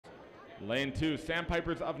Lane 2,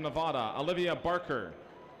 Sandpipers of Nevada, Olivia Barker.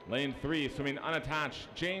 Lane 3, swimming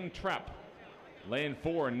unattached, Jane Trepp. Lane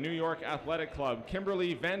 4, New York Athletic Club,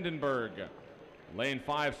 Kimberly Vandenberg. Lane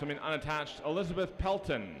 5, swimming unattached, Elizabeth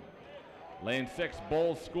Pelton. Lane 6,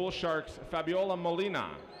 Bowls School Sharks, Fabiola Molina.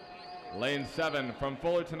 Lane 7, from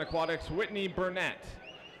Fullerton Aquatics, Whitney Burnett.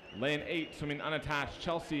 Lane 8, swimming unattached,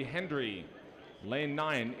 Chelsea Hendry. Lane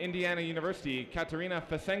 9, Indiana University, Katerina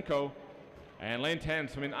Fesenko. And lane 10,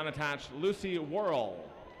 swimming unattached, Lucy Worrell.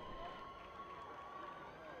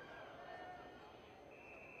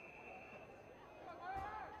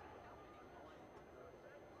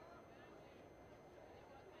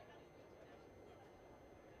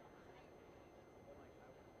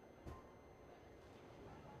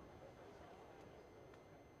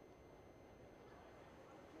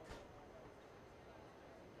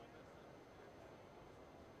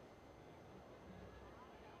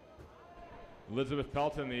 Elizabeth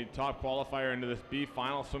Pelton, the top qualifier into this B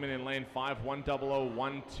final, swimming in lane 5,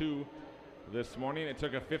 1:00.12 this morning. It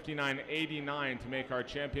took a 59.89 to make our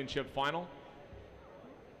championship final.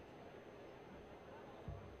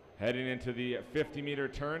 Heading into the 50-meter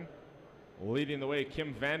turn, leading the way,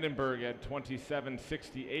 Kim Vandenberg at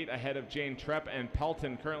 27.68 ahead of Jane Trepp, and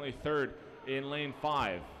Pelton currently third in lane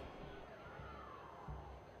 5.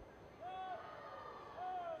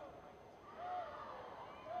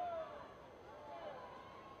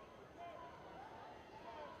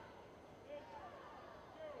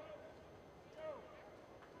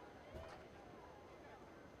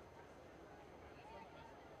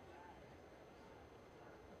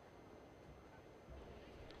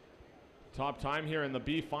 Top time here in the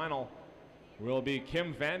B final will be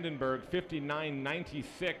Kim Vandenberg,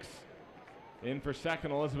 59.96. In for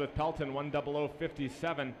second, Elizabeth Pelton,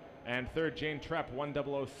 1:00.57. And third, Jane Trepp,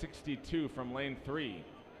 1:00.62 from lane 3.